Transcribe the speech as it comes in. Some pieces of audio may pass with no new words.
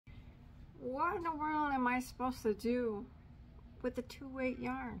what in the world am I supposed to do with the 2-weight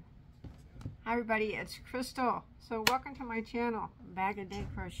yarn? Hi everybody, it's Crystal. So welcome to my channel, Bagoday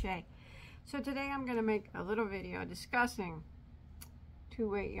Crochet. So today I'm going to make a little video discussing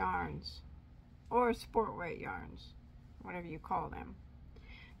 2-weight yarns or sport weight yarns, whatever you call them.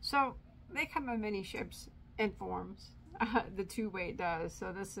 So they come in many shapes and forms. The 2-weight does.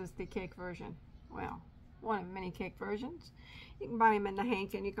 So this is the cake version. Well, one of many cake versions. You can buy them in the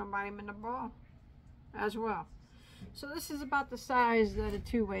hank and you can buy them in the ball as well. So this is about the size that a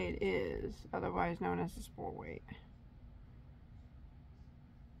 2-weight is, otherwise known as a sport weight.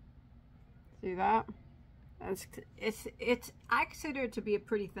 See that? I consider it to be a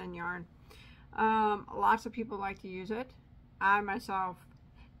pretty thin yarn. Lots of people like to use it. I myself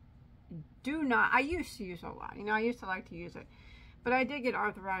do not. I used to use it a lot. You know, I used to like to use it, but I did get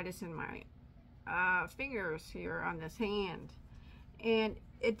arthritis in my fingers here on this hand, and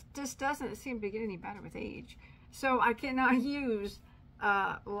it just doesn't seem to get any better with age. So I cannot use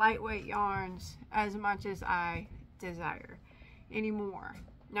lightweight yarns as much as I desire anymore.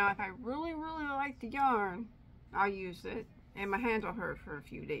 Now, if I really like the yarn, I'll use it, and my hands will hurt for a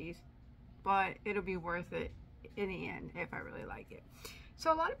few days, but it'll be worth it in the end if I really like it.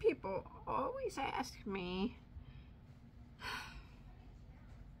 So a lot of people always ask me,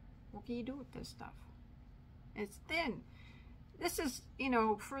 what can you do with this stuff? It's thin. This is, you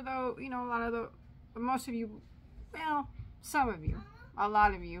know, for the, you know, a lot of the, most of you, well, some of you, a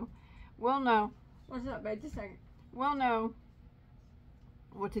lot of you will know, what's up, babe, just a second, will know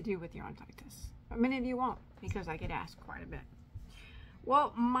what to do with yarns like this. But many of you won't, because I get asked quite a bit.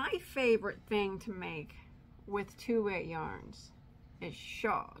 Well, my favorite thing to make with 2-weight yarns is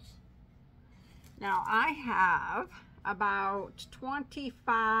shawls. Now, I have about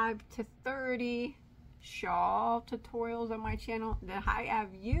 25 to 30 shawl tutorials on my channel that I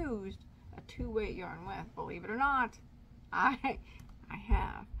have used a 2-weight yarn with. Believe it or not, I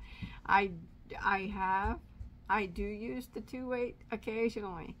do use the 2-weight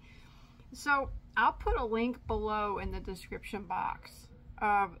occasionally. So I'll put a link below in the description box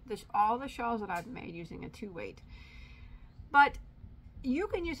of all the shawls that I've made using a 2-weight. But you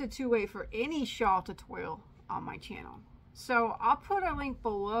can use a 2-weight for any shawl tutorial on my channel. So I'll put a link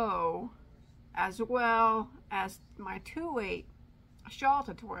below, as well as my 2-weight shawl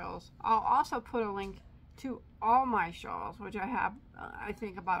tutorials. I'll also put a link to all my shawls, which I have, I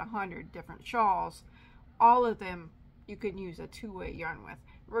think, about 100 different shawls. All of them you can use a 2-weight yarn with,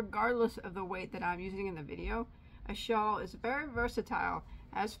 regardless of the weight that I'm using in the video. A shawl is very versatile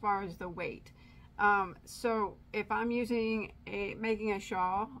as far as the weight. So if I'm using making a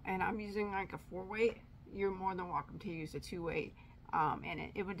shawl and I'm using like a 4-weight, you're more than welcome to use a 2-weight in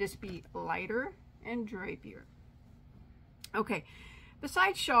it. It would just be lighter and drapier. Okay,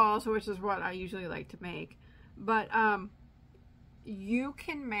 besides shawls, which is what I usually like to make, but you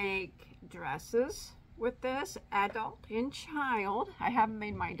can make dresses with this, adult and child. I haven't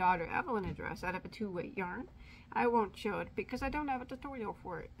made my daughter Evelyn a dress out of a 2-weight yarn. I won't show it because I don't have a tutorial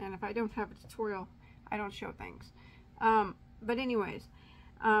for it, and if I don't have a tutorial, I don't show things. But anyways,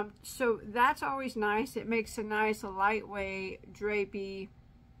 so that's always nice. It makes a nice lightweight drapey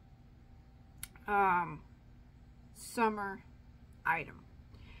summer item,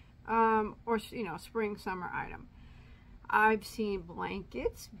 or, you know, spring summer item. I've seen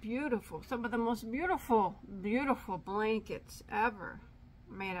blankets, beautiful, some of the most beautiful blankets ever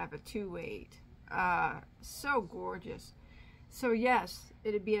made out of a 2-weight. So gorgeous. So yes,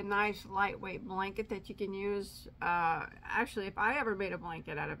 it'd be a nice lightweight blanket that you can use. Actually, if I ever made a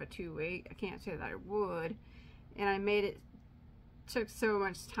blanket out of a 2-weight, I can't say that I would, and I made it, took so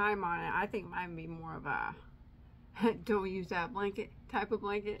much time on it, I think mine would be more of a don't use that blanket type of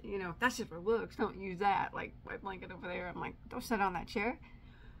blanket. You know, that's just for looks, don't use that. Like my blanket over there, I'm like, don't sit on that chair.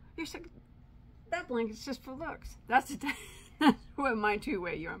 You're sick. That blanket's just for looks. That's what my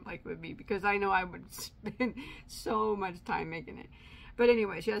 2-weight yarn blanket would be, because I know I would spend so much time making it. But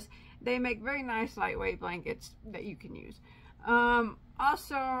anyways, yes, they make very nice lightweight blankets that you can use.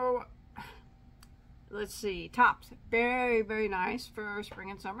 Also, let's see, tops. Very nice for spring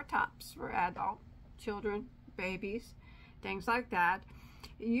and summer tops for adult, children, babies, things like that.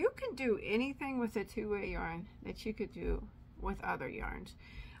 You can do anything with a 2-weight yarn that you could do with other yarns.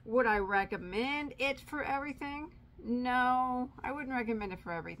 Would I recommend it for everything? No, I wouldn't recommend it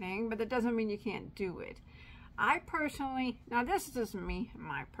for everything, but that doesn't mean you can't do it. I personally, now this is just me,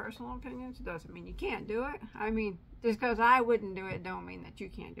 my personal opinions, it doesn't mean you can't do it. I mean, just because I wouldn't do it don't mean that you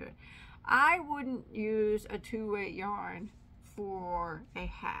can't do it. I wouldn't use a 2-weight yarn for a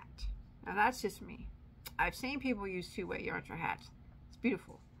hat. Now that's just me. I've seen people use 2-weight yarns for hats. It's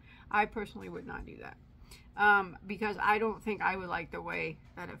beautiful. I personally would not do that. Because I don't think I would like the way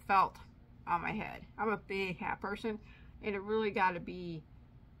that it felt on my head. I'm a big hat person, and it really got to be,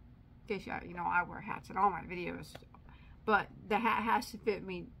 you know, I wear hats in all my videos, but the hat has to fit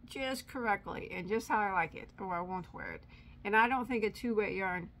me just correctly and just how I like it, or I won't wear it. And I don't think a 2-weight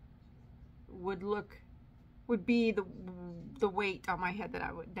yarn would be the weight on my head that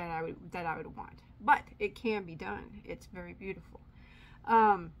I would want. But it can be done. It's very beautiful.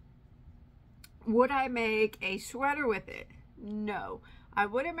 Would I make a sweater with it? No, I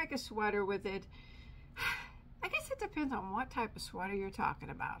wouldn't make a sweater with it. I guess it depends on what type of sweater you're talking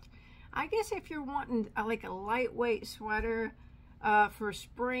about. I guess if you're wanting like a lightweight sweater for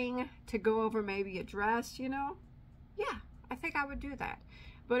spring to go over maybe a dress, you know, yeah, I think I would do that.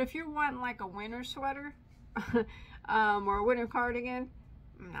 But if you're wanting like a winter sweater or a winter cardigan,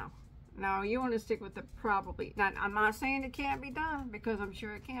 no, you want to stick with the probably. Now, I'm not saying it can't be done, because I'm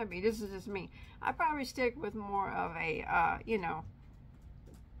sure it can be. This is just me. I probably stick with more of a, you know,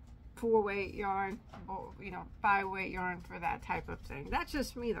 4-weight yarn, or, you know, 5-weight yarn for that type of thing. That's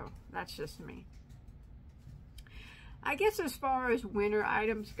just me, though. That's just me. I guess as far as winter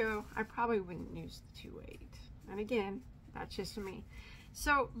items go, I probably wouldn't use the 2-weight. And again, that's just me.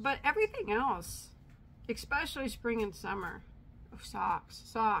 So, but everything else, especially spring and summer, socks,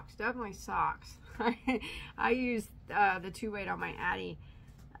 definitely socks. I use the 2-weight on my Addy.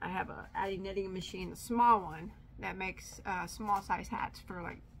 I have a Addy knitting machine, a small one that makes small size hats for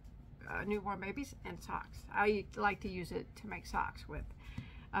like newborn babies and socks. I like to use it to make socks with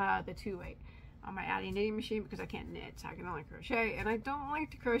the 2-weight on my Addy knitting machine, because I can't knit, so I can only crochet, and I don't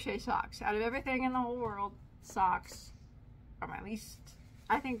like to crochet socks. Out of everything in the whole world, socks are my least.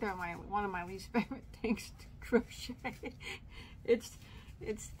 I think they're one of my least favorite things to crochet. It's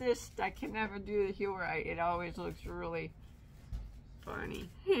this, I can never do the heel right. It always looks really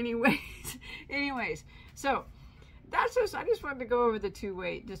funny. Anyways, so that's just, I just wanted to go over the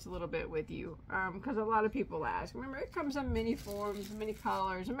 2-weight just a little bit with you, because a lot of people ask. Remember, it comes in many forms, many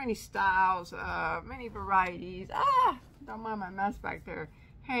colors, and many styles, many varieties. Don't mind my mess back there.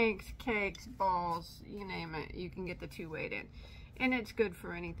 Hanks, cakes, balls, you name it, you can get the 2-weight in. And it's good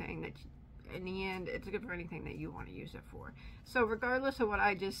for anything that, in the end, it's good for anything that you want to use it for. So regardless of what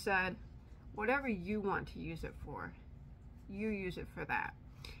I just said, whatever you want to use it for, you use it for that.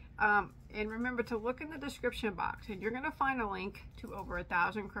 And remember to look in the description box, and you're going to find a link to over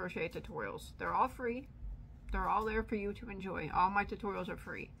 1,000 crochet tutorials. They're all free. They're all there for you to enjoy. All my tutorials are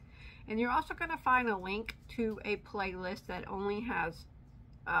free. And you're also going to find a link to a playlist that only has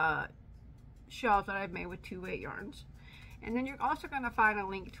shawls that I've made with 2-weight yarns. And then you're also going to find a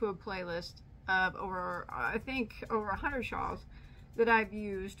link to a playlist of over, I think, over 100 shawls that I've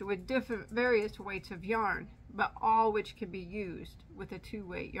used with different, various weights of yarn, but all which can be used with a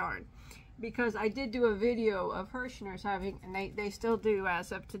 2-weight yarn. Because I did do a video of Hirschner's having, and they still do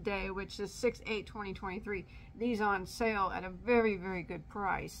as of today, which is 6/8/2023, these on sale at a very, very good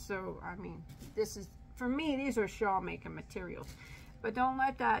price. So, I mean, this is, for me, these are shawl making materials. But don't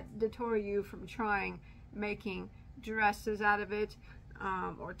let that deter you from trying making dresses out of it,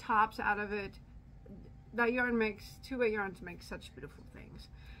 or tops out of it. That yarn makes, 2-weight yarns make such beautiful things.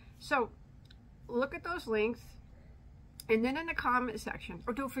 So look at those links, and then in the comment section,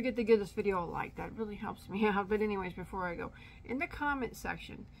 or don't forget to give this video a like, that really helps me out. But anyways, before I go, in the comment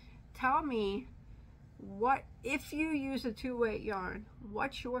section, tell me what, if you use a 2-weight yarn,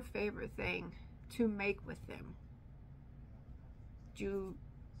 what's your favorite thing to make with them?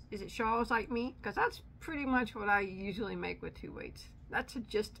 Is it shawls like me? Because that's pretty much what I usually make with 2-weights. That's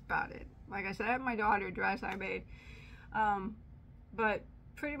just about it. Like I said, I have my daughter a dress I made. But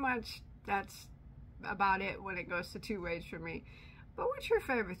pretty much that's about it when it goes to 2-weights for me. But what's your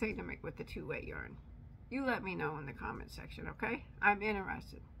favorite thing to make with the 2-weight yarn? You let me know in the comment section, okay? I'm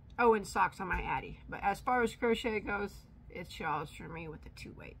interested. Oh, and socks on my Addy. But as far as crochet goes, it's shawls for me with the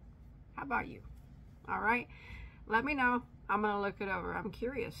 2-weight. How about you? All right? Let me know. I'm going to look it over. I'm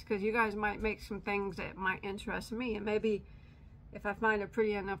curious, because you guys might make some things that might interest me, and maybe if I find a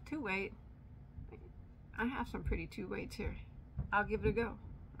pretty enough 2-weight, I have some pretty 2-weights here. I'll give it a go.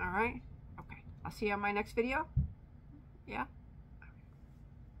 All right? Okay. I'll see you on my next video. Yeah?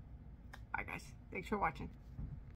 Bye, guys. Thanks for watching.